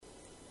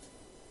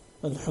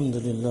الحمد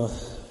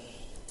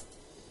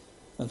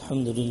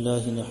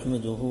لله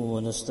نحمده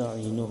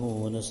ونستعينه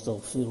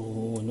ونستغفره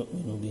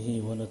ونؤمن به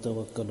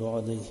ونتوكل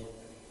عليه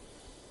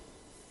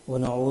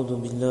ونعوذ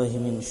بالله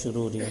من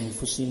شرور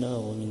أنفسنا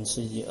ومن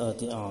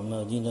سيئات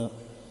أعمالنا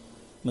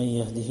من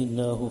يهده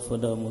الله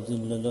فلا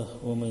مضل له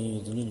ومن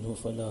يضلله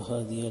فلا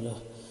هادي له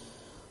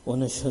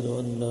ونشهد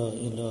أن لا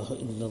إله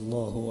إلا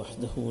الله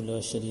وحده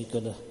لا شريك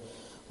له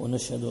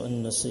ونشهد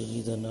أن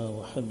سيدنا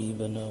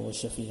وحبيبنا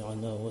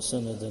وشفيعنا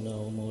وسندنا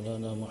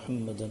ومولانا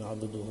محمدا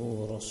عبده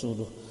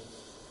ورسوله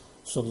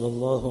صلى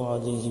الله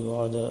عليه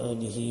وعلى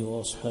آله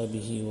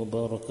وأصحابه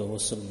وبارك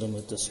وسلم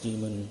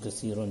تسليما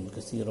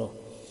كثيرا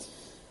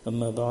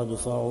أما بعد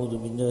فأعوذ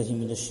بالله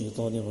من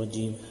الشيطان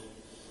الرجيم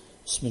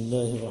بسم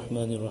الله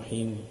الرحمن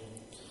الرحيم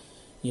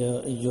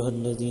يا أيها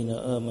الذين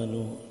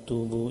آمنوا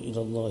توبوا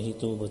إلى الله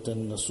توبة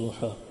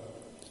نصوحا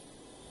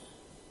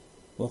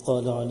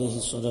وقال عليه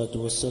الصلاة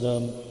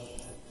والسلام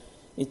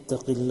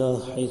اتق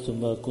الله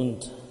حيثما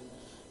كنت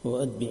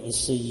وأتبع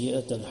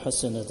السيئة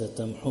الحسنة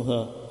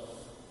تمحها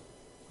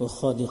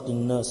وخالق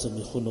الناس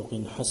بخلق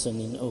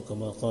حسن أو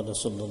كما قال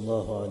صلى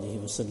الله عليه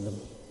وسلم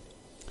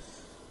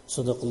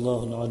صدق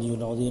الله العلي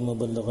العظيم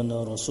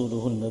وبلغنا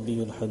رسوله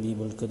النبي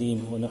الحبيب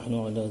الكريم ونحن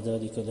على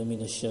ذلك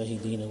لمن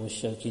الشاهدين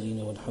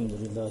والشاكرين والحمد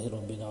لله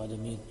رب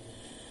العالمين.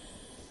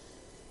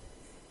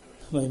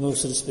 My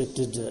most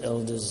respected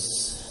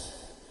elders,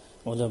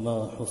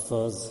 ulama,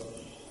 huffaz,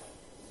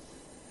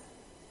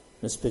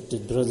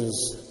 respected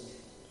brothers,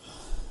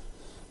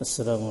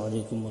 Assalamu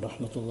alaikum wa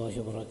rahmatullahi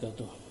wa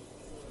barakatuh.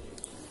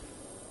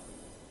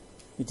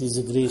 It is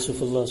the grace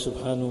of Allah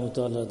subhanahu wa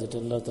ta'ala that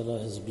Allah ta'ala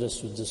has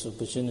blessed with this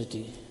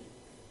opportunity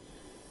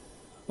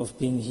of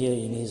being here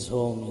in His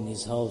home, in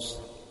His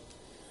house,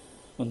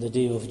 on the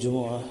day of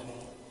Jumu'ah.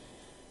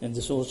 And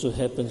this also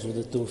happens with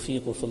the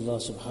tawfiq of Allah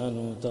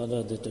subhanahu wa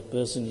ta'ala that a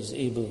person is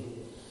able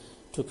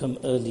to come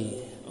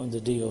early on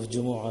the day of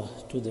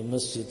Jumu'ah to the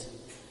masjid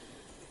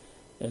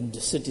and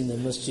sit in the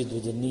masjid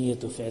with the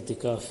niyyat of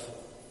i'tikaf.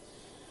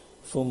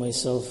 For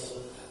myself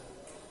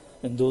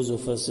and those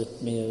of us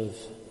that may have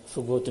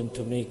forgotten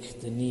to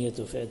make the niyyat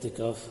of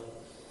i'tikaf,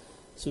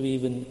 so we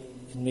even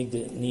make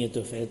the niyyat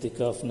of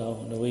i'tikaf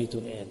now. Nawaitu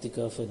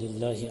al-i'tikaf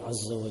lillahi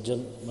azza wa jal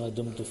ma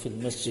dumtu fil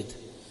masjid.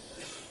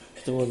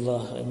 To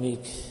Allah, I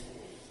make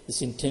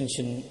this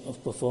intention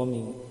of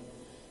performing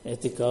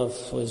i'tikaf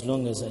for as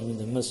long as I'm in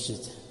the masjid.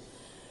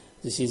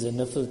 This is a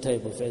nafil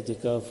type of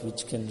i'tikaf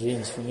which can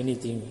range from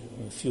anything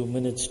from a few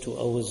minutes to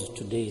hours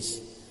to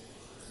days.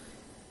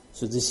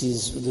 So this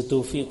is the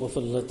tawfiq of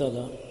Allah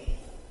Ta'ala.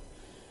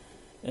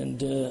 And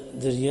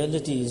the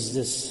reality is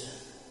this,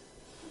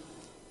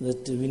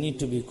 that we need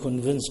to be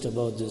convinced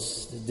about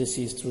this, that this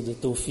is through the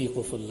tawfiq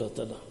of Allah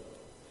Ta'ala.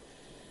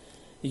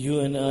 You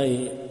and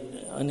I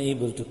are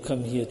unable to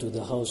come here to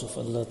the house of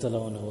Allah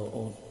Ta'ala on our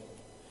own.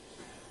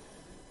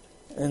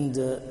 And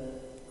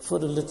for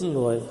a little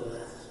while,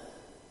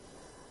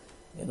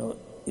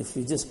 if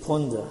we just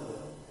ponder,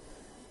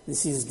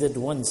 this is that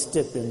one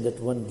step and that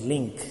one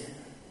link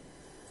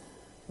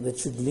that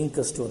should link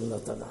us to Allah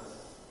Ta'ala.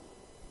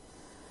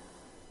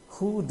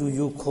 Who do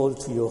you call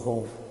to your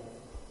home?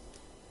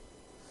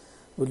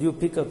 Will you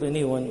pick up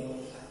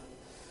anyone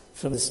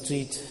from the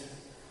street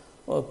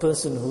or a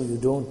person who you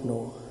don't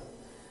know,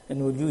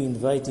 and will you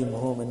invite him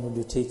home and will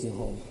you take him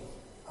home?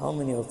 How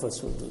many of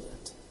us will do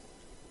that?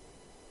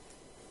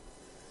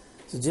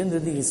 So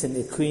generally it's an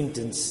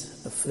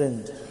acquaintance, a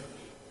friend,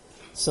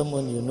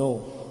 someone you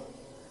know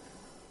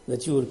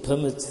that you will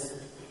permit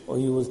or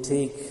you will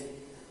take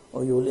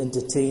or you will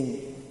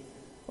entertain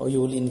or you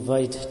will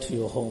invite to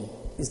your home.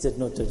 Is that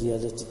not a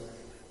reality?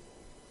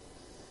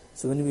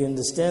 So when we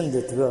understand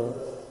that well,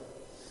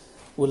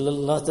 will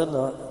Allah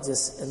Ta'ala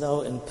just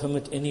allow and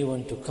permit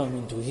anyone to come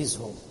into His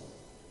home?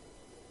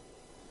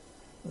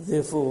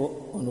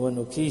 Therefore, on one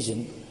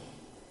occasion,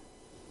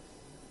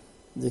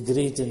 the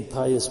great and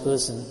pious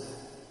person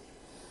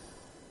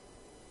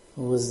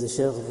who was the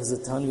Shaykh of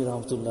Hazrat Thanvi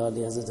Rahmatullah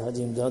alayhi, Hazrat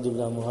Haji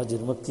Imdadullah Muhajir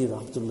Makki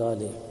Rahmatullah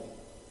alayhi.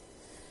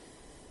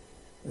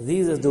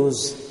 These are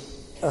those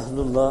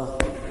Ahlullah,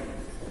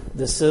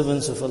 the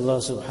servants of Allah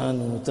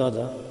subhanahu wa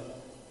ta'ala,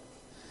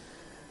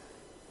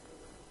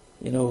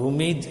 who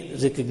made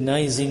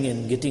recognizing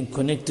and getting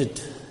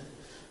connected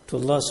to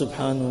Allah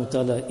subhanahu wa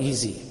ta'ala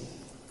easy.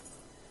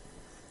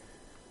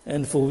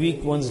 And for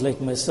weak ones like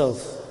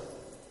myself,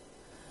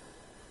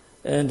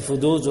 and for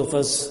those of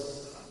us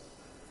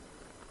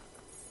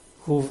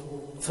who,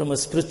 from a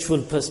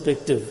spiritual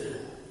perspective,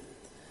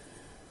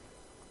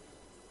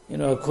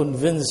 are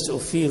convinced or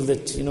feel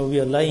that, we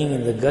are lying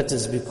in the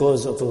gutters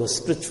because of our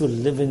spiritual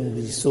living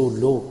being so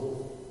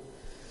low.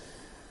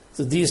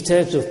 So these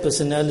types of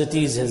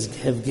personalities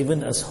have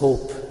given us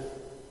hope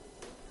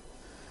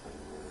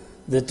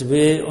that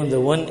where on the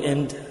one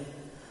end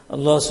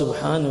Allah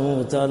subhanahu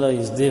wa ta'ala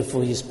is there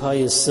for His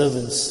pious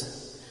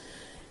servants,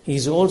 He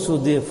is also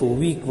there for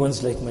weak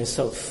ones like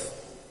myself.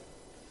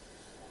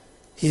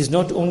 He is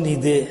not only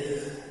there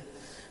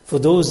for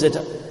those that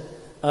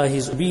are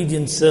His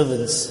obedient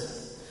servants,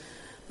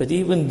 but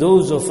even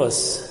those of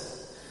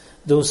us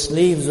those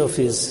slaves of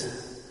His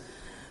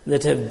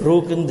that have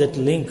broken that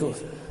link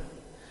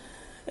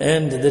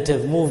and that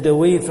have moved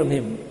away from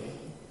Him,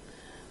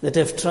 that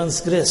have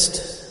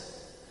transgressed,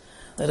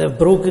 that have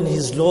broken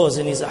His laws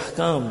and His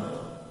ahkam,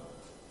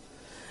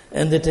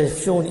 and that have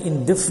shown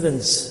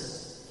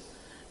indifference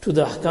to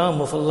the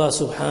ahkam of Allah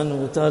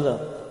subhanahu wa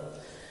ta'ala,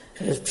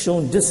 have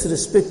shown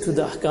disrespect to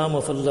the ahkam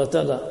of Allah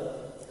ta'ala,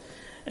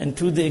 and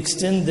to the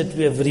extent that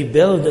we have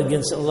rebelled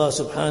against Allah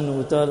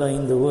subhanahu wa ta'ala,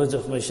 in the words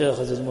of my Shaykh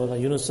Hazrat Mawlana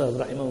Yunus Sahib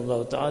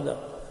rahimahullah ta'ala,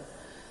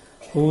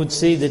 who would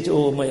say that,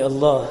 oh my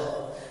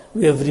Allah,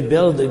 we have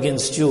rebelled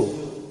against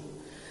you.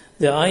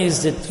 The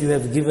eyes that you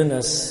have given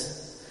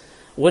us,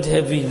 what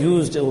have we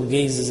used our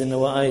gazes and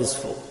our eyes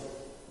for?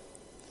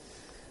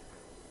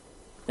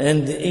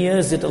 And the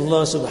ears that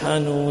Allah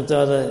subhanahu wa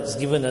ta'ala has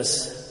given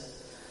us,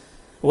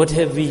 what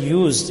have we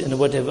used and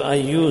what have I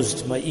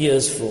used my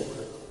ears for?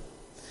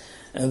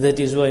 And that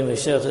is why my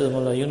Shaykh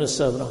Ismail Yunus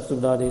Sahib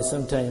rahmatullahi alayhi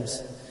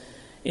sometimes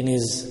in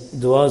his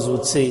du'as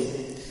would say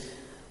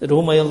that,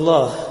 oh my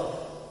Allah,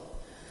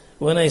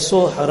 when I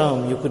saw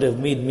haram, you could have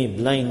made me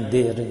blind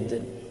there and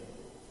then.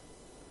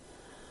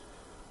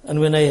 And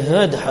when I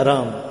heard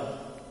haram,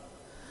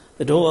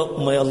 that, oh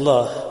my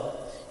Allah,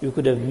 you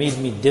could have made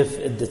me deaf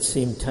at that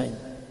same time.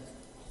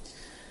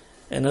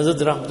 And Hazrat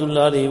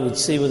rahmatullahi alayhi would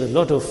say with a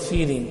lot of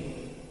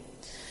feeling,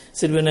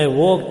 said, when I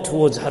walked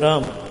towards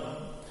haram,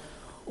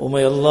 oh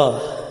my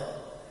Allah,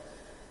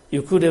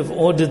 you could have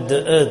ordered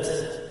the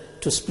earth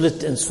to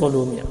split and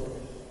swallow me up.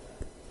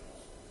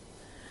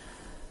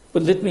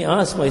 But let me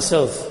ask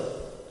myself,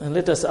 and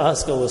let us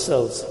ask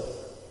ourselves,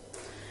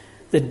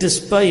 that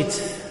despite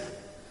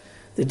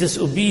the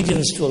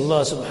disobedience to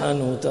Allah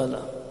subhanahu wa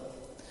ta'ala,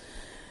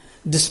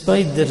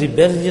 despite the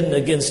rebellion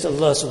against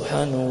Allah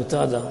subhanahu wa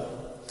ta'ala,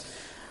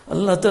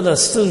 Allah ta'ala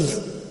still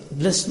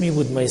blessed me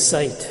with my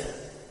sight.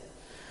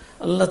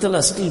 Allah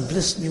ta'ala still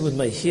blessed me with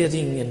my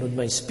hearing and with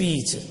my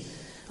speech.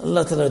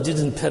 Allah ta'ala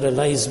didn't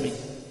paralyze me.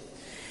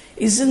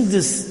 Isn't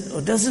this,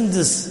 or doesn't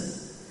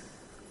this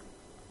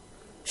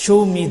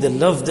show me the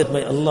love that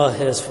my Allah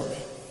has for me?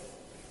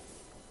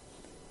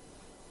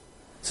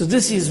 So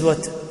this is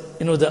what,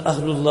 the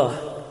Ahlullah,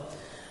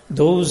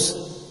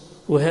 those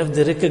who have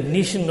the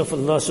recognition of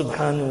Allah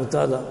subhanahu wa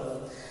ta'ala,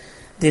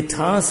 their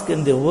task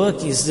and their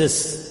work is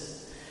this,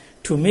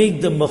 to make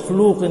the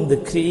makhluk and the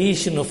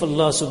creation of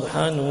Allah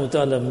subhanahu wa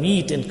ta'ala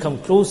meet and come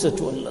closer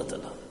to Allah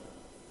ta'ala.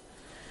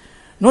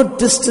 Not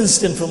distance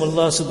them from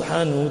Allah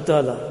subhanahu wa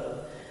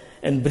ta'ala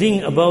and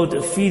bring about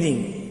a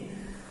feeling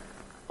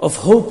of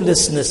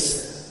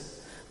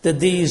hopelessness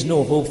that there is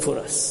no hope for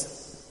us.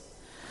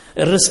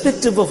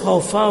 Irrespective of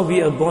how far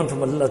we are gone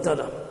from Allah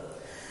ta'ala.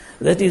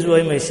 That is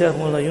why my Shaykh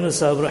Mawlana Yunus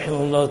Sahib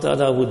rahimahullah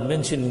ta'ala would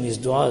mention in his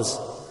du'as,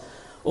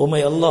 oh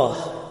my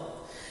Allah,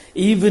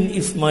 even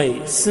if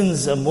my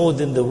sins are more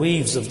than the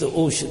waves of the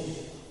ocean,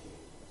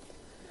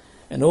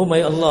 and oh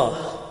my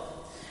Allah,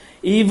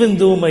 even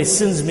though my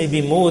sins may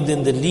be more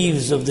than the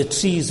leaves of the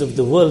trees of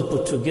the world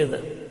put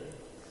together,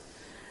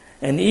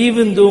 and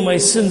even though my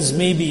sins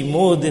may be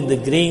more than the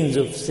grains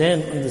of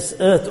sand on this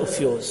earth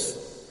of yours,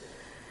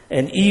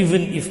 and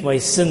even if my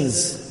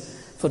sins,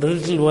 for a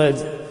little while,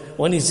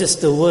 one is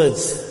just the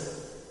words,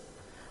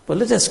 but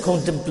let us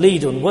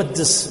contemplate on what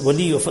this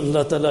wali of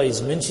Allah Ta'ala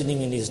is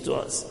mentioning in his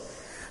du'as.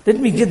 Let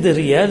me get the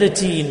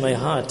reality in my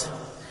heart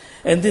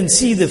and then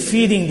see the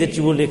feeling that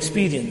you will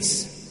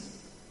experience.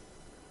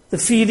 The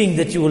feeling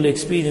that you will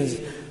experience.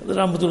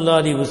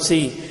 Rahmatullahi would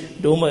say,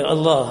 oh my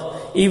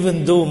Allah,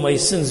 even though my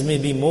sins may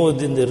be more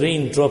than the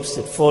raindrops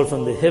that fall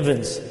from the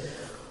heavens,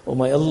 oh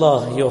my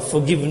Allah, your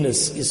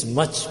forgiveness is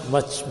much,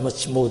 much,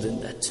 much more than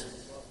that.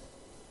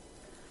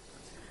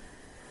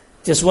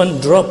 Just one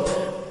drop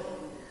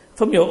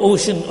from your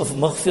ocean of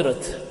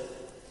maghfirat,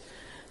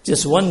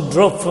 just one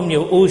drop from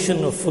your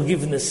ocean of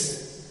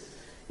forgiveness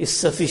is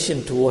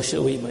sufficient to wash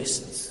away my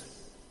sins.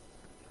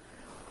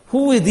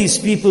 Who were these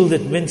people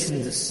that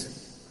mentioned this?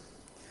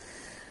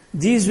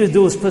 These were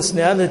those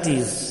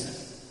personalities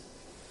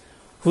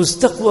whose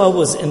taqwa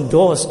was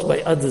endorsed by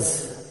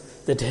others,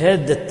 that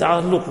had that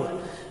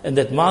ta'alluq and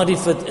that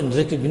ma'rifat and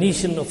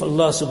recognition of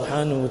Allah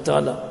subhanahu wa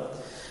ta'ala.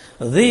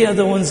 They are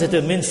the ones that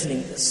are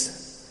mentioning this.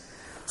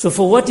 So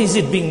for what is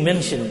it being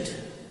mentioned?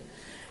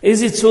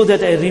 Is it so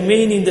that I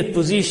remain in that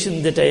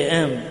position that I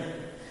am?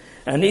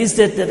 And is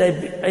that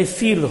I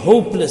feel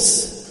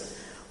hopeless?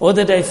 Or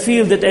that I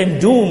feel that I'm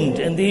doomed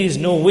and there is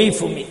no way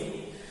for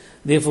me?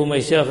 Therefore my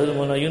Shaykh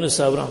Mawlana Yunus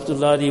Sahib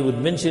rahmatullahi would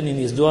mention in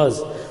his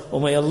du'as, oh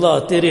my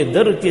Allah, tere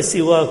dar ke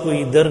siwa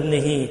koi dar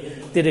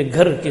nahi, tere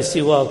ghar ke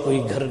siwa koi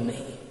ghar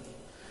nahi.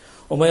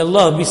 Oh my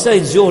Allah,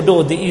 besides your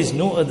door, there is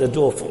no other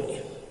door for me.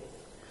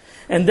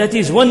 And that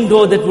is one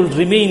door that will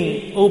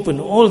remain open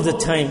all the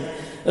time,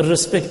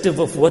 irrespective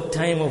of what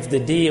time of the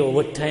day or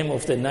what time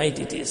of the night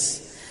it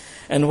is,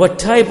 and what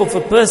type of a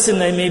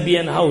person I may be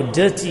and how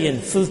dirty and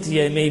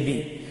filthy I may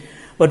be.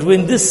 But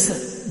when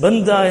this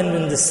banda and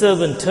when the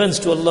servant turns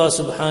to Allah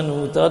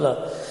subhanahu wa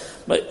ta'ala,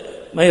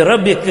 my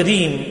Rabbi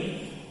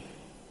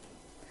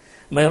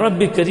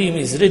Kareem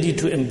is ready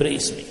to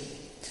embrace me.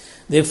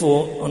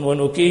 Therefore, on one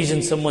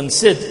occasion, someone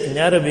said in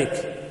Arabic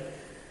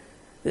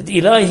that,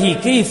 Ilahi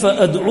kayfa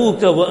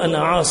ad'uka wa ana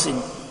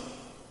asin.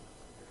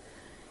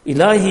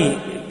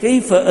 Ilahi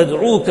kayfa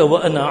ad'uka wa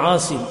ana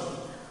asin.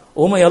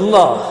 O my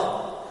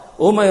Allah,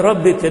 O my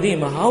Rabbi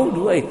Kareem, how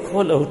do I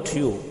call out to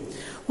you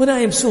when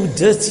I am so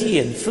dirty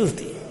and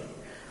filthy?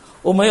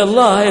 O my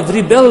Allah, I have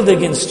rebelled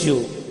against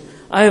you.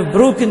 I have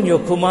broken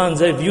your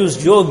commands. I have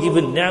used your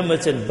given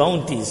ni'mats and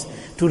bounties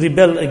to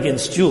rebel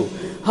against you.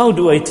 How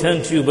do I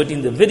turn to you? But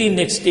in the very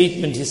next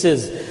statement he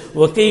says,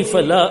 وَكَيْفَ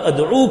لَا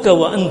أَدْعُوكَ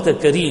وَأَنْتَ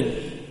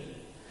كَرِيمٌ.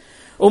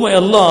 Oh my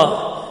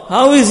Allah,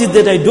 how is it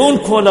that I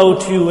don't call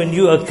out to you when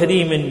you are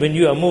Kareem and when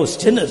you are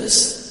most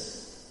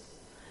generous?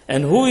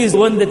 And who is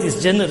one that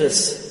is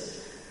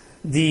generous?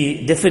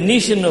 The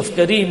definition of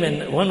Kareem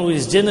and one who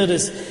is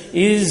generous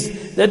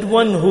is that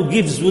one who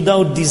gives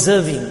without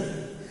deserving.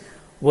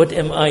 What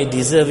am I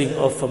deserving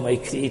of from my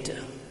Creator?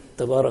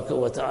 Tabaraka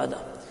wa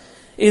ta'ala.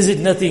 Is it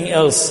nothing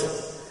else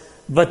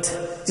but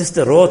just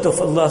the wrath of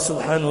Allah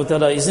subhanahu wa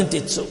ta'ala? Isn't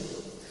it so?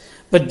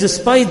 But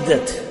despite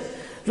that,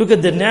 look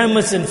at the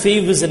ni'mats and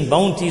favors and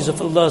bounties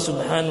of Allah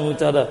subhanahu wa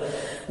ta'ala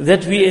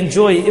that we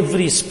enjoy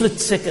every split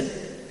second.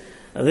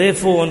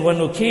 Therefore, on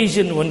one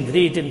occasion, one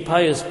great and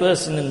pious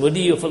person and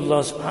wali of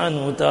Allah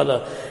subhanahu wa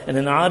ta'ala and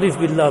an arif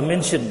billah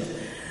mentioned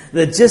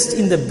that just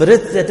in the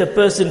breath that a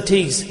person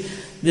takes,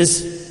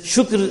 there's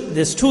two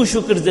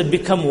shukrs that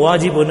become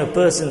wajib on a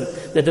person,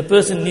 that a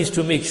person needs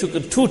to make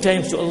shukr 2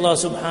 times to Allah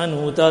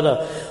subhanahu wa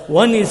ta'ala.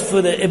 One is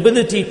for the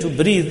ability to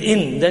breathe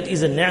in, that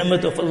is a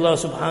ni'mat of Allah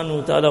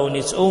subhanahu wa ta'ala on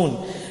its own.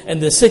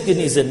 And the second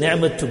is a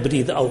ni'mat to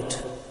breathe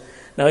out.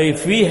 Now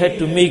if we had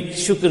to make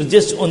shukr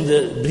just on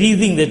the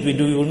breathing that we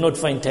do, we will not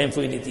find time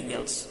for anything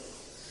else.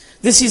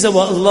 This is our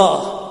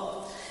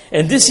Allah.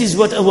 And this is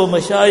what our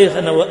mashayikh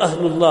and our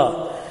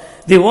ahlullah,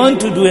 they want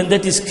to do, and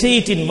that is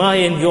create in my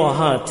and your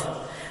heart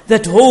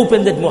that hope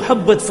and that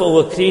muhabbat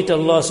for our Creator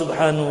Allah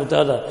subhanahu wa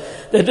ta'ala,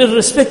 that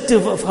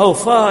irrespective of how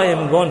far I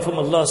am gone from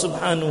Allah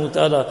subhanahu wa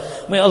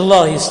ta'ala, my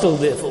Allah is still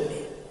there for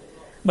me.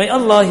 My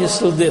Allah is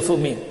still there for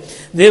me.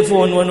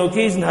 Therefore, on one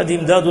occasion, Hadi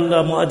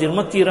Imdadullah Muhadir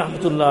Makki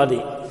Rahmatullah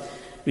alayhi,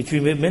 which we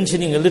were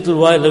mentioning a little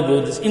while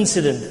ago, this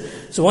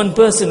incident. So one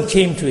person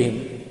came to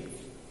him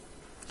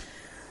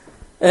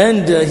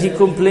and he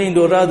complained,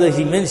 or rather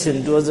he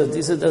mentioned to Hazrat,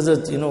 he said,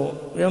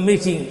 Hazrat, we are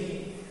making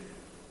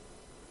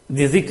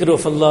the dhikr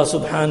of Allah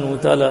subhanahu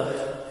wa ta'ala,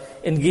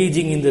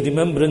 engaging in the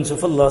remembrance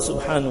of Allah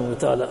subhanahu wa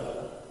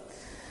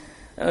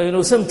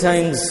ta'ala.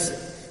 Sometimes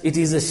it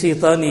is a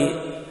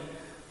shaitani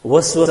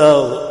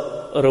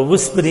waswasa or a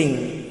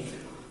whispering,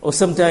 or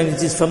sometimes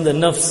it is from the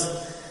nafs,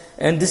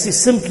 and this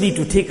is simply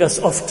to take us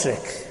off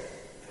track.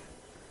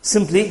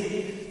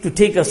 Simply to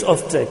take us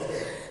off track.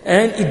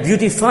 And it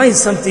beautifies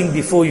something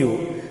before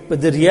you, but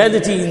the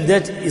reality in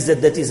that is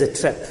that is a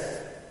trap.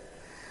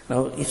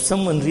 Now, if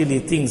someone really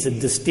thinks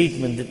that the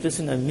statement that,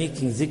 listen, I'm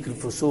making zikr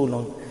for so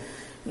long,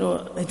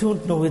 I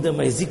don't know whether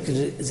my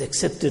zikr is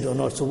accepted or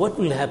not. So what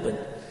will happen?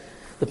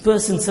 The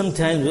person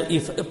sometimes,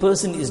 if a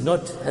person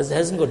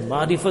hasn't got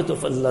marifat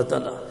of Allah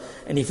Ta'ala,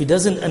 and if he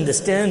doesn't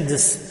understand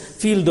this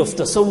field of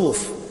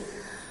tasawwuf,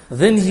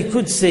 then he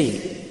could say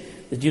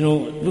that,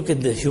 look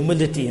at the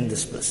humility in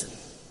this person.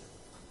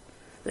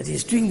 That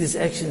he's doing this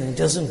action and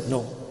doesn't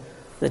know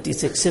that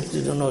it's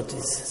accepted or not.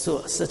 He's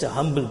such a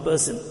humble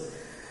person.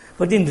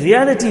 But in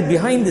reality,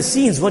 behind the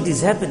scenes, what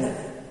is happening?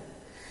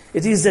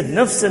 It is that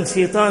nafs and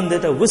shaitan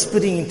that are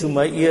whispering into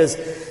my ears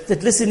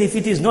that, listen, if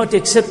it is not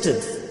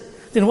accepted,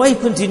 then why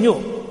continue?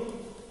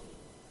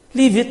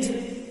 Leave it.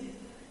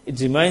 It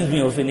reminds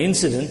me of an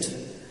incident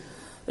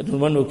that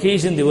on one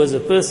occasion there was a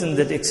person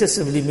that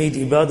excessively made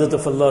ibadat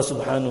of Allah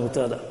subhanahu wa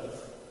ta'ala.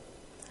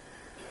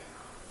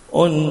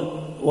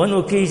 On one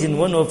occasion,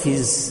 one of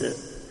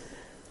his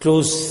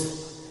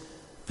close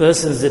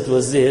persons that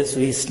was there, so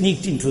he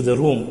sneaked into the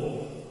room.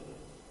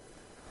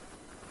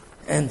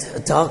 And a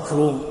dark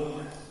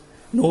room,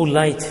 no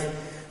light.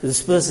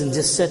 This person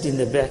just sat in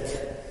the back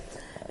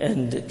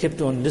and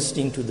kept on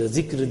listening to the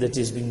zikr that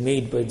is being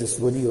made by this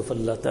wali of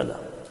Allah Ta'ala.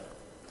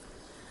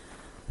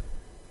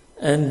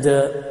 And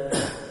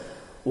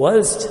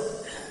whilst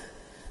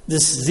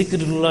this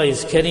zikrullah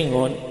is carrying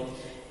on,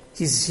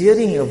 he's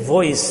hearing a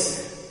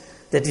voice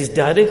that is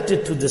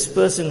directed to this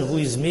person who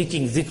is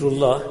making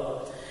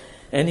zikrullah,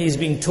 and he is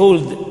being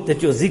told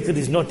that your zikr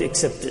is not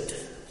accepted.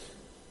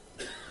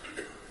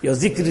 Your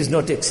zikr is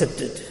not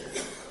accepted.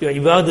 Your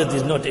ibadat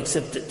is not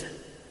accepted.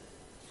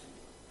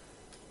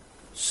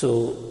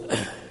 So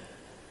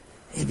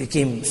he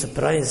became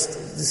surprised.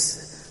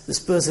 This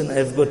person, I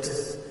have got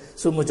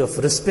so much of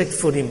respect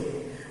for him,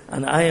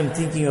 and I am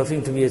thinking of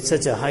him to be at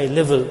such a high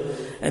level,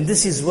 and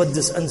this is what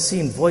this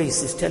unseen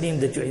voice is telling him,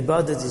 that your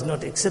ibadat is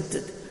not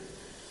accepted.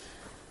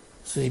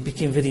 So he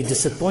became very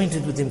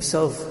disappointed with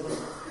himself,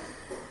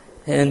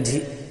 and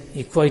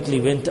he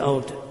quietly went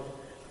out.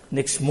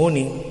 Next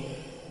morning,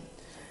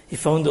 he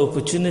found the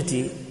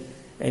opportunity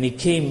and he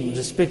came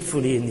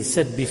respectfully and he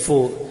sat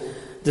before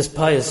this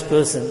pious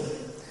person,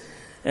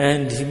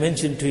 and he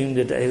mentioned to him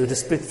that I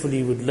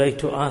respectfully would like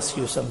to ask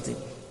you something.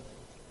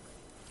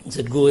 He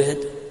said, go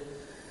ahead.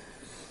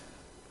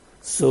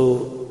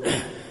 So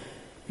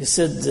he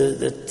said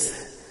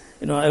that,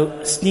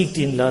 I sneaked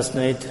in last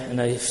night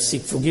and I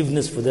seek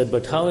forgiveness for that.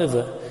 But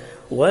however,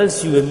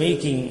 whilst you were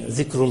making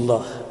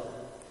dhikrullah,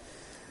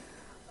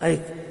 I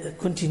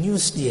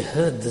continuously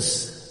heard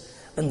this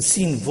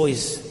unseen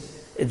voice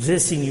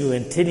addressing you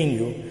and telling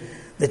you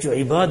that your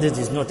ibadat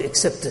is not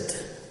accepted.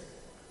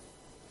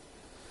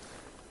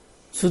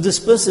 So this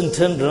person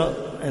turned around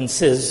and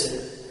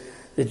says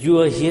that you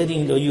are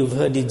hearing or you've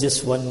heard it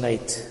just one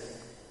night.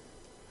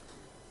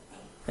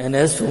 And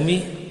as for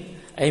me,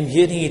 I am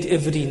hearing it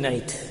every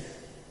night.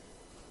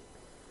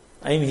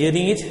 I am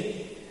hearing it.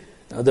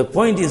 Now the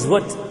point is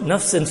what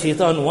nafs and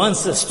shaitan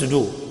wants us to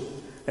do.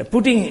 By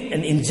putting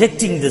and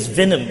injecting this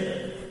venom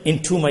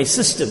into my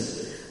system.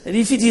 And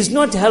if it is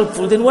not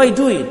helpful, then why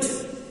do it?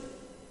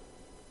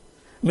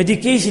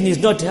 Medication is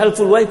not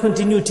helpful, why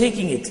continue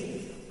taking it?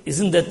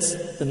 Isn't that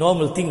the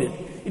normal thing? That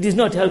it is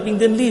not helping,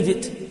 then leave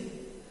it.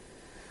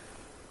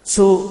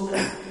 So,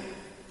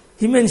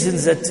 he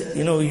mentions that,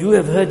 you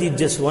have heard it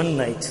just one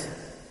night.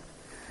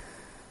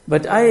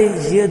 But I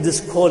hear this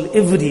call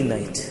every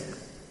night.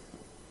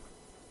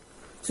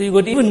 So he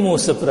got even more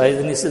surprised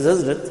and he says,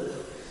 Hazrat,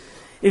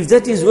 if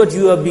that is what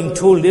you are being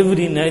told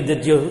every night,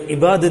 that your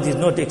ibadat is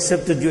not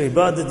accepted, your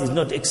ibadat is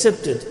not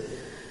accepted,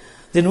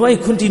 then why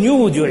continue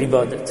with your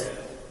ibadat?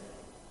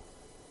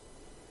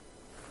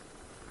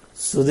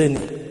 So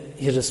then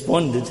he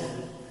responded,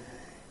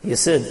 he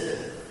said,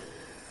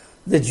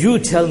 that you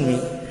tell me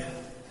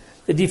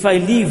that if I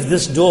leave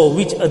this door,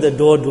 which other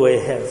door do I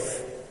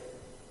have?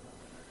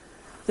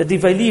 That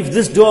if I leave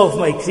this door of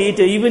my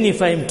Creator, even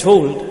if I am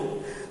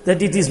told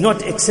that it is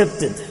not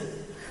accepted,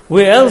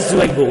 where else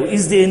do I go?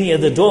 Is there any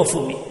other door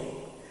for me?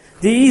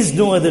 There is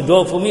no other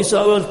door for me,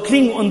 so I will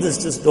cling on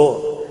this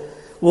door.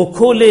 वो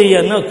खोले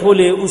या ना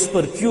खोले उस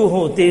पर क्यों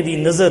हो तेरी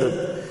नजर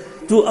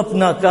तू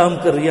अपना काम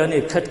कर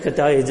यानी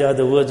खटखटाए जा,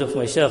 the words of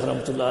my Shaykh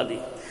Rahmatullah Ali.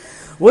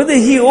 Whether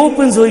he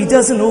opens or he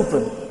doesn't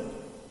open,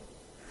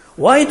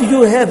 why do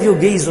you have your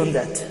gaze on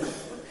that?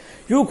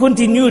 You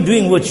continue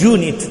doing what you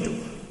need to do.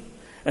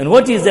 And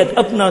what is that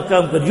apna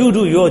kaam kar? You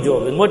do your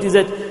job. And what is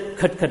that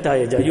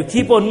khatkhataye ja? You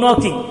keep on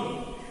knocking.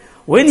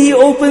 When he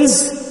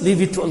opens,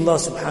 leave it to Allah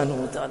subhanahu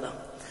wa ta'ala.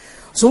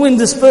 So when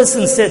this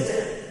person said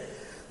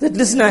that,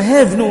 listen, I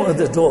have no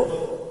other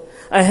door.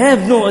 I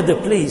have no other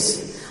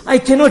place. I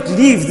cannot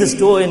leave this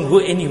door and go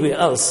anywhere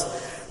else.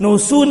 No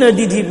sooner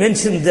did he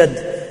mention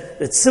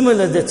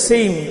that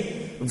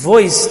same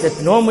voice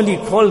that normally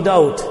called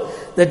out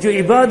that your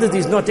ibadat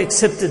is not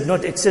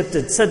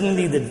accepted.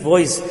 Suddenly that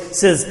voice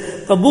says,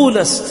 Qabool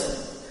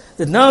ast.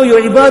 That now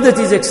your ibadat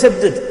is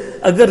accepted.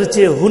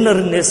 Agarche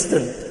hunar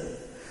nestan.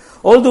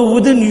 Although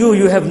within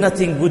you have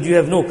nothing good, you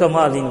have no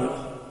kamal in you.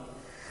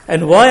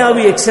 And why are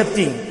we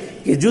accepting?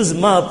 Ki juz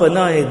ma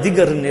panahe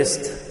digar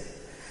nest.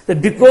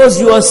 That because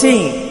you are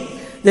saying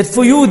that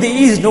for you there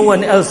is no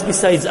one else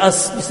besides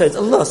us, besides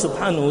Allah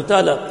subhanahu wa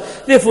ta'ala.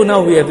 Therefore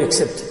now we have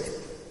accepted.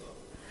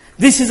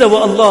 This is our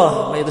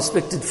Allah, my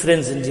respected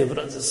friends and dear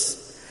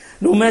brothers.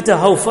 No matter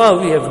how far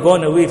we have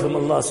gone away from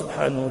Allah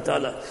subhanahu wa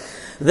ta'ala.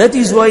 That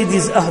is why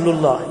these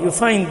Ahlullah, you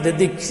find that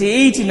they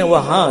create in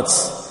our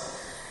hearts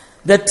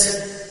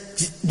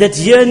that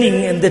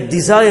yearning and that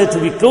desire to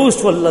be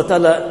close to Allah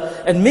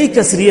ta'ala and make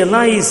us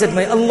realize that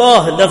my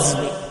Allah loves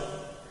me.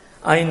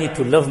 I need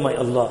to love my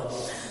Allah.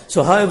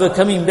 So however,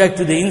 coming back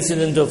to the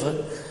incident of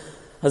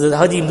Hazrat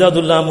Haji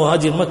Imdadullah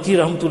Muhajir Makki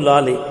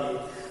Rahmatullah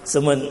alayh,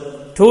 someone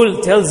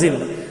tells him,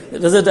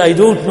 Hazrat, I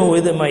don't know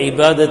whether my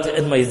ibadat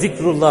and my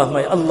dhikrullah,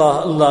 my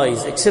Allah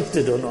is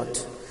accepted or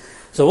not.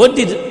 So what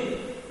did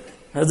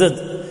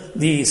Hazrat,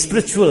 the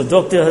spiritual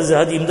doctor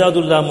Hazrat Haji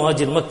Imdadullah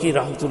Muhajir Makki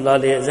Rahmatullah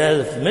alayh, as I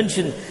have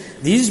mentioned,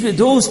 these were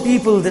those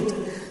people that,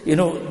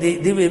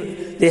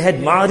 they had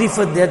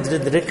ma'rifat, they had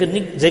the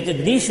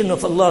recognition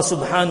of Allah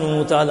subhanahu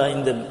wa ta'ala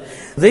in them.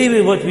 They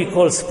were what we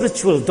call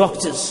spiritual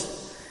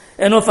doctors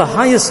and of a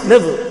highest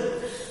level.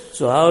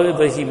 So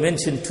however, he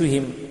mentioned to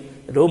him,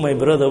 oh my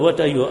brother, what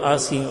are you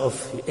asking of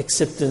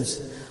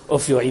acceptance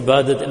of your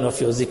ibadat and of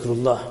your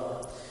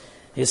zikrullah?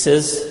 He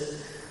says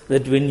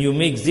that when you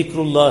make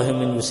zikrullah and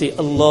when you say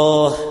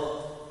Allah,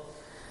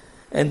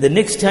 and the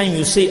next time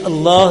you say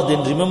Allah,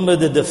 then remember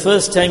that the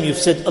first time you've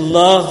said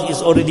Allah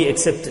is already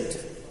accepted.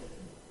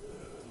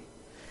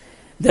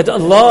 That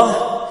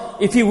Allah,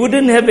 if He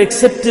wouldn't have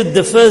accepted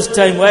the first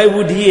time, why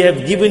would He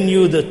have given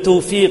you the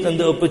tawfiq and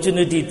the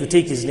opportunity to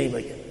take His name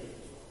again?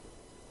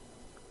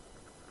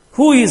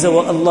 Who is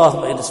our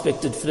Allah, my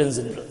respected friends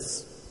and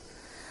brothers?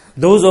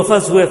 Those of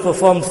us who have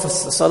performed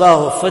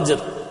Salah of Fajr,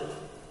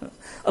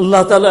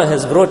 Allah Ta'ala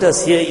has brought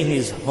us here in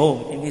His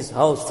home, in His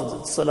house for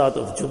the Salat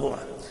of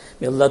Jumu'ah.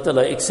 May Allah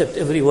Ta'ala accept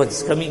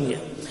everyone's coming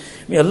here.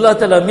 May Allah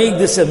Ta'ala make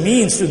this a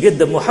means to get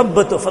the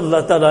muhabbat of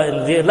Allah Ta'ala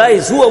and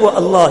realize who our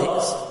Allah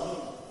is.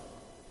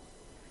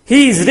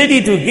 He is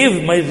ready to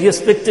give, my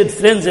respected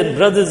friends and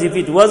brothers. If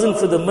it wasn't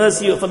for the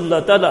mercy of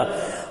Allah Ta'ala,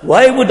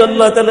 why would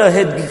Allah Ta'ala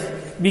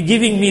be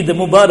giving me the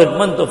Mubarak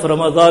month of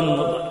Ramadan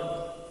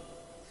Mubarak?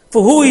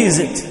 For who is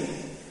it?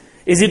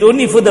 Is it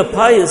only for the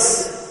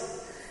pious?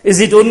 Is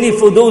it only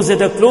for those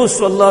that are close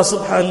to Allah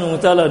subhanahu wa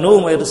ta'ala?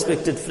 No, my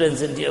respected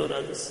friends and dear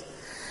brothers.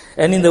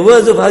 And in the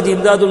words of Haji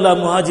Imdadullah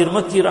Muhajir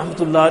Makki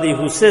rahmatullah alayhi,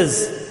 who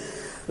says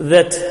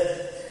that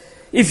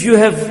if you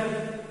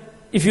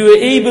were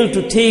able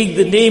to take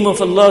the name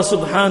of Allah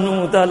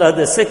subhanahu wa ta'ala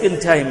the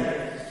second time,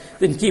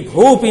 then keep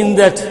hope in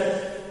that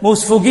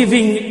most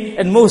forgiving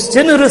and most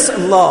generous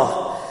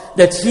Allah,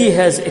 that He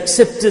has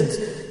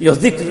accepted your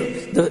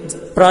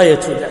dhikr prior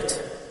to that.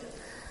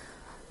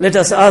 Let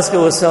us ask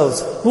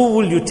ourselves, who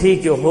will you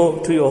take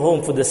to your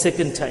home for the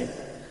second time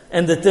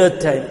and the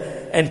third time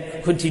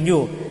and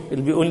continue? It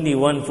will be only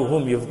one for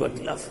whom you have got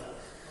love.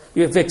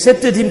 You have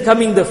accepted him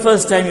coming the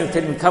first time, you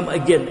tell him come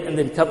again, and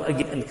then come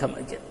again and come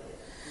again.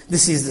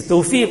 This is the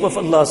tawfiq of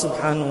Allah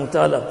subhanahu wa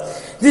ta'ala.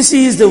 This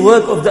is the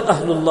work of the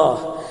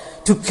Ahlullah,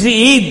 to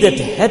create that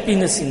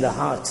happiness in the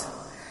heart.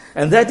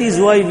 And that is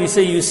why we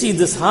say, you see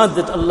this heart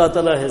that Allah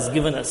ta'ala has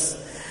given us.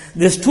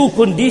 There's two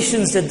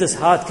conditions that this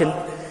heart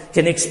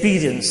can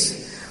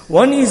experience.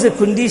 One is a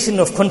condition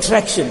of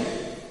contraction,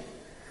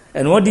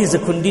 and one is a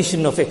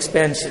condition of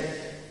expansion.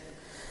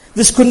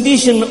 This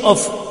condition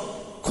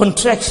of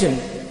contraction,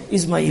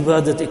 is my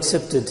ibadat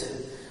accepted?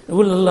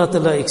 Will Allah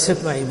ta'ala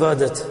accept my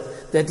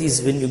ibadat? That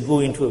is when you go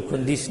into a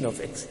condition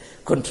of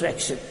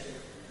contraction.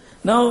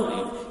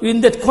 Now, in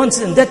that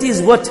constant, that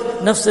is what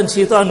nafs and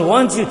shaitan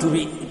want you to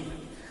be.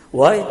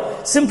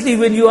 Why? Simply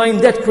when you are in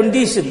that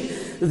condition,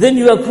 then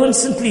you are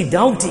constantly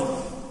doubting.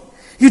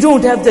 You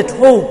don't have that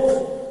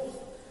hope.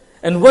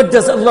 And what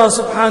does Allah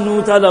subhanahu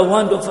wa ta'ala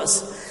want of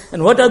us?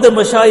 And what are the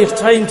mashayikh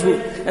trying to,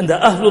 and the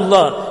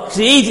Ahlullah,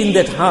 create in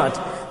that heart?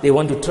 They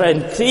want to try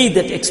and create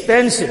that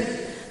expansion.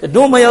 That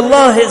no, my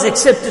Allah has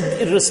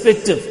accepted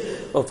irrespective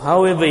of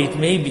however it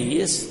may be,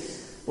 yes.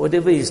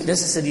 Whatever is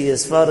necessary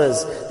as far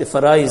as the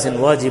faraiz and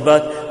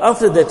wajibat.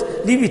 After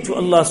that, leave it to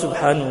Allah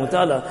subhanahu wa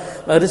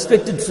ta'ala. My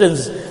respected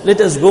friends,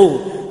 let us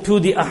go to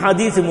the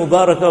ahadith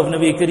mubarakah of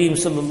Nabi Kareem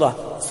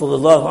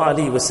sallallahu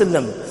alayhi wa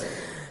sallam.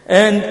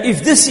 And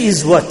if this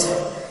is what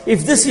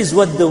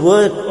the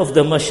work of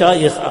the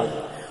mashayikh are,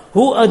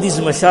 who are these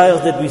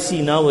mashayikh that we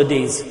see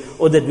nowadays,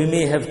 or that we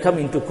may have come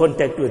into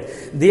contact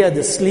with? They are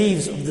the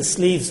slaves of the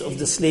slaves of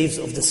the slaves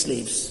of the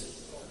slaves.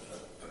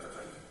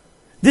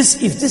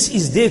 If this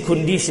is their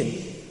condition,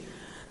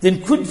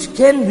 then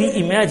can we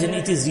imagine,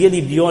 it is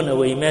really beyond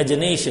our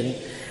imagination,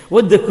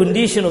 what the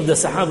condition of the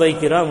Sahaba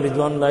Kiram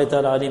Ridwanullahi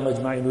Ta'ala Alayhim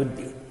Ajma'in would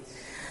be.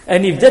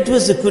 And if that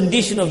was the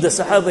condition of the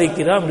Sahaba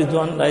Kiram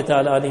Ridwanullahi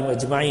Ta'ala Alayhim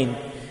Ajma'in,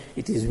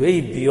 it is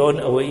way beyond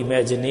our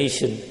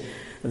imagination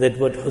that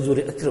what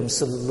Huzur Akram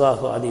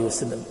Sallallahu Alaihi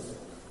Wasallam.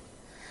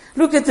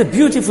 Look at the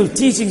beautiful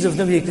teachings of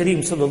Nabi Kareem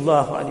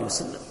Sallallahu Alaihi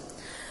Wasallam.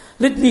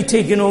 Let me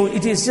take,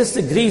 it is just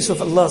the grace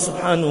of Allah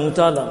Subhanahu wa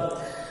Ta'ala,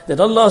 that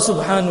Allah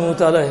Subhanahu wa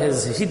Ta'ala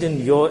has hidden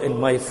your and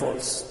my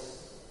faults.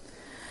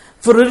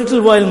 For a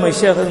little while, my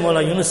Shaykh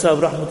al-Mawla Yunus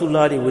Sahib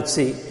Rahmatullahi would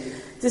say,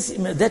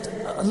 that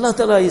Allah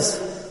Ta'ala is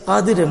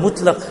Qadir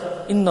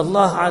Mutlaq, Inna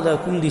Allah ala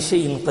kulli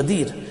shayin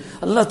qadir.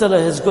 Allah Ta'ala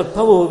has got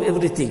power of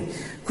everything.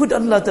 Could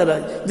Allah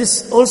Ta'ala,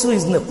 this also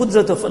is in the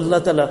qudrat of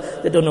Allah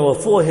Ta'ala, that on our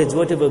foreheads,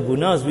 whatever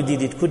gunas we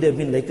did, it could have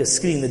been like a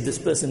screen that this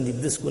person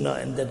did this guna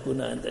and that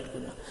guna and that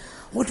guna.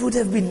 What would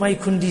have been my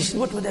condition?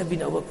 What would have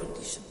been our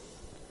condition?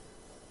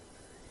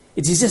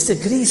 It is just the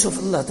grace of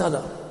Allah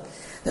Ta'ala.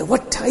 That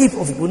what type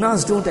of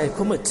gunas don't I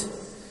commit?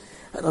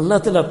 And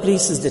Allah Ta'ala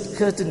places that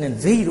curtain and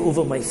veil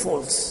over my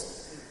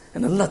faults.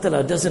 And Allah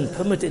Ta'ala doesn't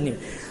permit any.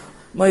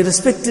 My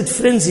respected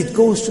friends, it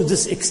goes to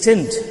this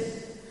extent.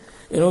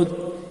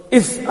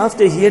 If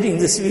after hearing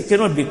this, we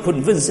cannot be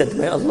convinced that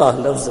my Allah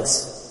loves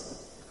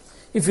us.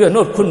 If you are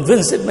not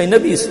convinced that my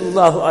Nabi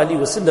Sallallahu Alaihi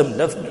Wasallam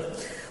loved me,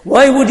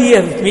 why would he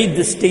have made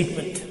this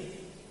statement?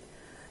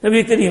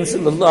 Nabi Kareem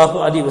Sallallahu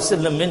Alaihi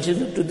Wasallam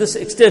mentioned it to this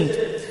extent,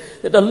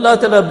 that Allah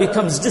Ta'ala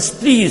becomes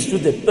displeased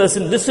with that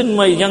person. Listen,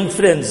 my young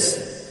friends,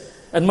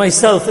 and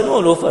myself and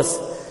all of us,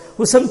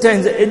 who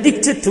sometimes are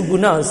addicted to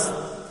gunas.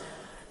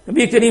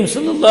 Nabi Kareem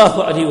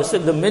Sallallahu Alaihi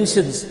Wasallam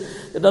mentions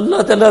that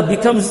Allah Ta'ala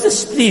becomes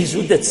displeased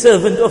with that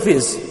servant of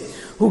his,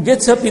 who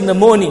gets up in the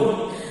morning,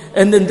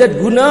 and then that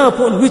guna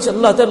upon which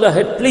Allah Ta'ala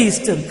had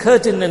placed a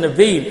curtain and a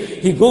veil,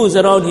 he goes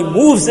around, he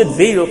moves that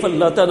veil of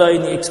Allah Ta'ala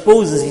and he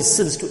exposes his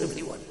sins to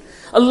everyone.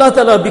 Allah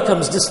Ta'ala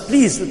becomes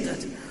displeased with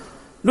that.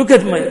 Look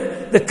at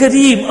the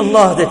Kareem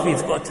Allah that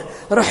we've got.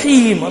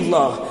 Rahim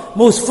Allah,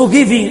 most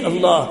forgiving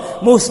Allah,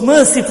 most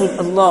merciful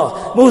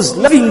Allah, most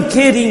loving,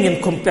 caring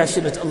and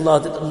compassionate Allah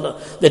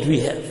that we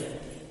have.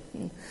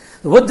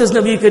 What does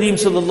Nabi Kareem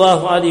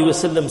Sallallahu Alaihi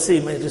Wasallam say,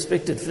 my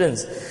respected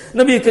friends?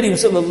 Nabi Kareem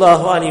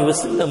Sallallahu Alaihi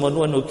Wasallam on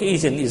one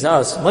occasion is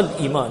asked, Mal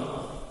Iman?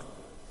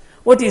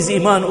 What is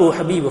Iman, O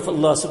Habib of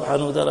Allah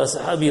Subhanahu wa Ta'ala?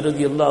 Sahabi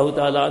radiallahu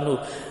ta'ala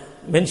anhu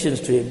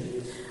mentions to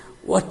him,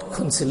 what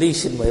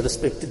consolation, my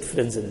respected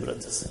friends and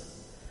brothers.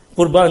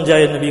 Qurban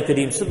Jaya Nabi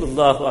Kareem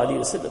Sallallahu Alaihi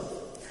Wasallam.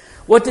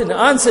 What an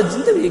answer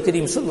did Nabi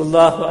Kareem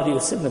Sallallahu Alaihi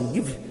Wasallam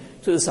give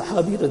to the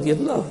Sahabi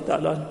radiallahu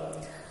ta'ala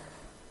anhu.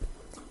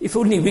 If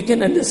only we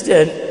can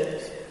understand,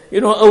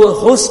 our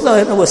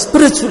hosla and our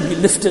spirits will be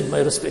lifted, my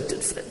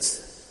respected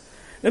friends.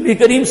 Nabi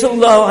Kareem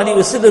sallallahu alayhi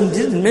wa sallam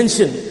didn't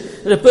mention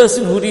that a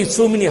person who reads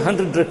so many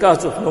 100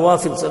 rakats of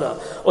nawafil salah,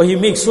 or he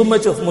makes so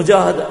much of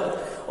mujahada,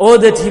 or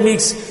that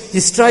he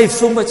strives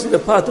so much in the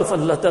path of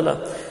Allah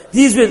Ta'ala.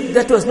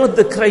 That was not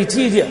the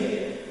criteria.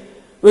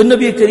 When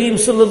Nabi Kareem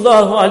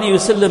sallallahu alayhi wa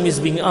sallam is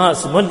being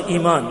asked, "Mal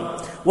iman?"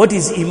 What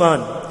is iman?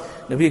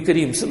 Nabi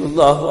Kareem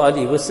sallallahu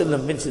alayhi wa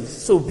sallam mentions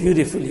so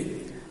beautifully.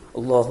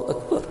 Allahu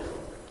Akbar.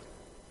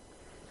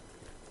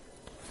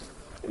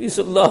 Nabi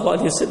sallallahu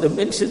alayhi wa sallam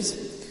mentions,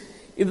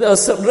 إِذَا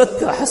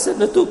سَرَّتْكَ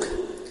حَسَنَتُكَ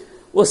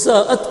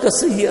وَسَاءَتْكَ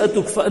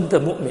سَيِّئَتُكَ فَأَنْتَ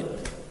مُؤْمِنٌ.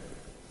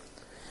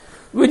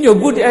 When your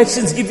good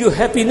actions give you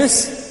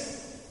happiness,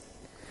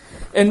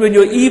 and when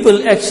your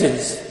evil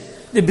actions,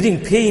 they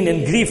bring pain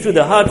and grief to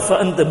the heart,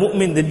 فَأَنْتَ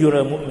مُؤْمِنٌ, then you're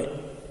a mu'min.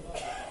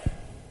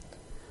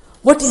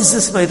 What is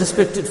this, my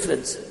respected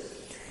friends?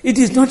 It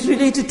is not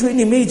related to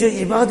any major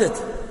ibadat,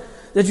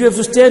 that you have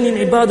to stand in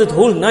ibadat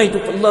whole night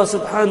of Allah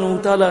subhanahu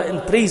wa ta'ala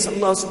and praise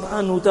Allah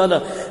subhanahu wa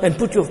ta'ala and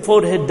put your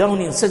forehead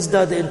down in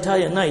sajda the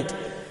entire night.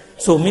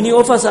 So many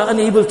of us are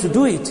unable to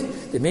do it.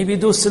 There may be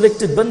those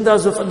selected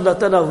bandas of Allah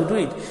ta'ala who do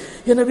it.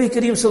 Ya Nabi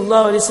Kareem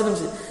sallallahu alayhi wa sallam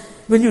said,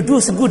 when you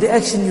do some good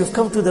action, you've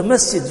come to the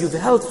masjid, you've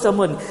helped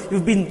someone,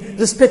 you've been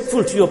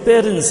respectful to your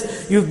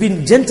parents, you've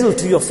been gentle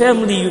to your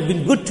family, you've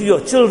been good to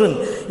your children,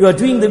 you are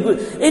doing the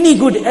good. Any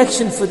good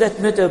action for that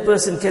matter a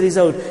person carries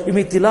out. You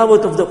make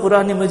tilawat of the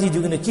Quran Majid,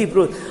 you're going to keep.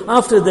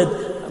 After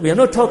that, we are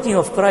not talking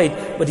of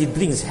pride, but it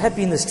brings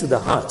happiness to the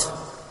heart.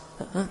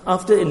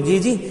 After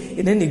engaging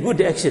in any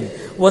good action.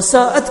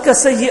 وَسَاءَتْكَ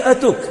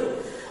سَيِّئَتُكَ.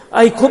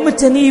 I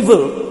commit an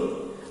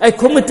evil, I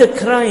commit a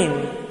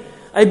crime,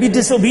 I be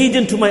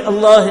disobedient to my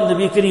Allah and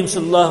Nabi Kareem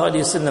sallallahu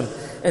alayhi wa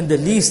sallam, and the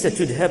least that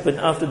should happen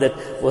after that,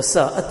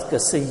 وَسَاءَتْكَ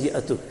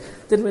سَيِّئَتُكَ.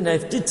 Then when I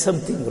did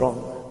something wrong,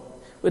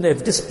 when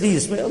I've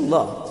displeased my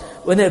Allah,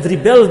 when I've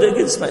rebelled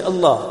against my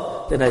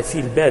Allah, then I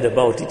feel bad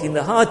about it in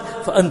the heart.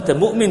 فَأَنْتَ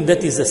مُؤْمِن,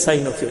 that is a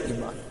sign of your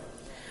iman.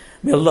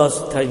 May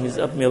Allah's time is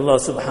up. May Allah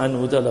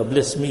subhanahu wa ta'ala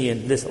bless me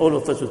and bless all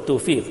of us with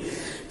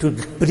tawfiq to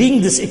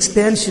bring this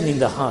expansion in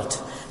the heart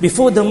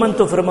before the month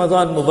of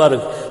Ramadan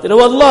Mubarak, that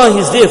Allah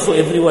is there for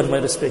everyone, my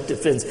respected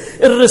friends,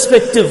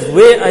 irrespective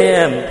where I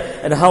am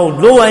and how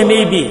low I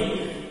may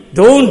be.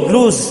 Don't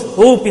lose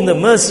hope in the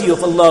mercy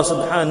of Allah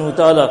subhanahu wa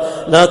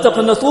ta'ala. لا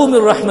تقنطوا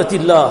من رحمة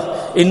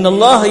الله إن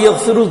الله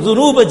يغفر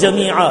الذنوب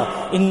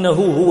جميعا إنه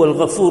هو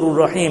الغفور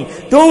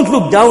الرحيم. Don't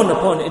look down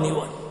upon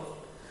anyone.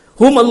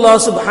 Whom Allah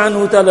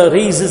subhanahu wa ta'ala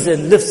raises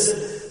and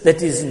lifts,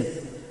 that is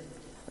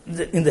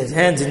in the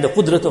hands, in the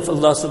qudrat of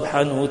Allah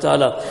subhanahu wa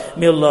ta'ala.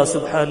 May Allah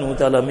subhanahu wa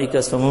ta'ala make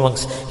us from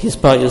amongst His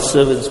pious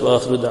servants. Wa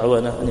akhiru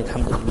da'wana and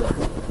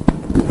alhamdulillah.